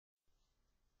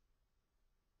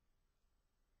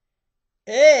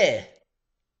Eh,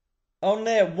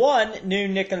 only one new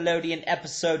Nickelodeon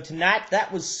episode tonight.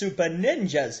 That was Super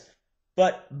Ninjas.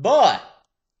 But boy,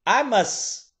 I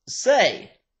must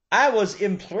say, I was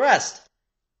impressed.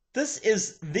 This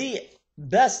is the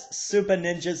best Super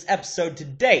Ninjas episode to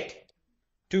date.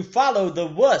 To follow the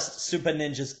worst Super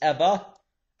Ninjas ever.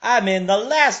 I mean, the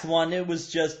last one, it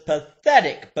was just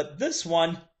pathetic. But this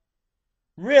one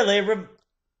really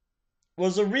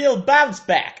was a real bounce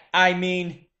back. I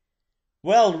mean,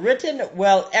 well written,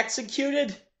 well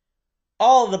executed.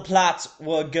 All the plots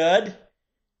were good.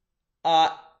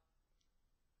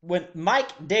 When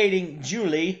Mike dating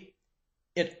Julie,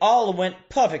 it all went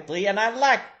perfectly, and I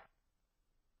like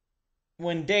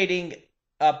when dating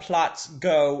plots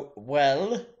go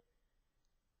well.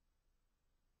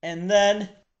 And then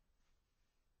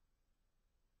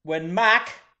when Mike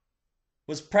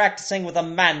was practicing with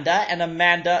Amanda, and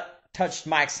Amanda touched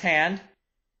Mike's hand,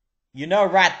 you know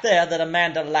right there that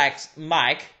Amanda likes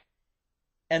Mike.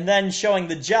 And then showing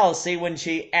the jealousy when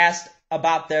she asked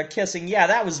about their kissing. Yeah,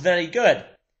 that was very good.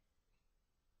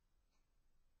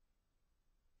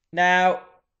 Now,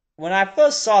 when I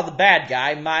first saw the bad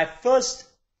guy, my first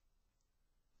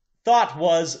thought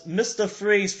was Mr.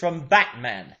 Freeze from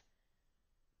Batman.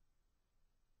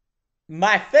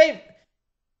 My favorite...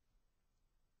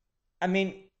 I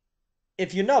mean,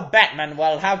 if you know Batman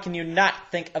well, how can you not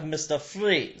think of Mr.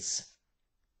 Freeze?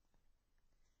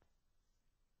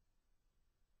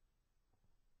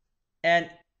 And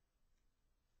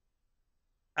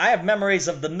I have memories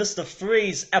of the Mr.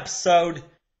 Freeze episode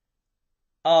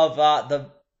of the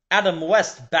Adam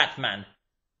West Batman,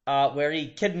 where he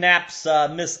kidnaps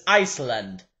Miss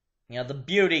Iceland, the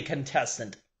beauty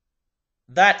contestant.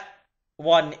 That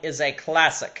one is a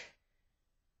classic.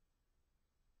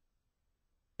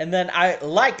 And then I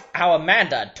liked how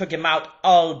Amanda took him out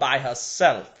all by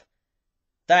herself.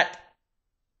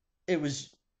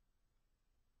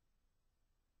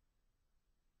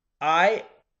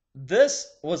 This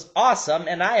was awesome,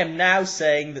 and I am now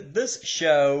saying that this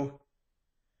show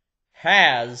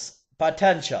has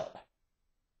potential.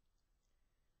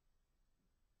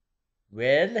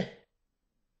 Well,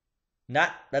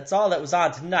 that's all that was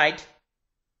on tonight.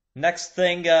 Next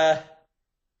thing, the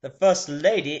First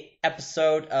Lady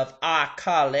episode of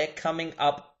iCarly coming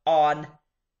up on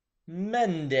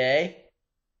Monday.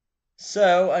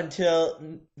 So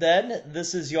until then,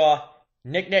 this is your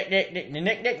Nickelodeon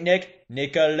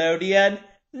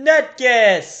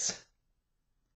Nutcase.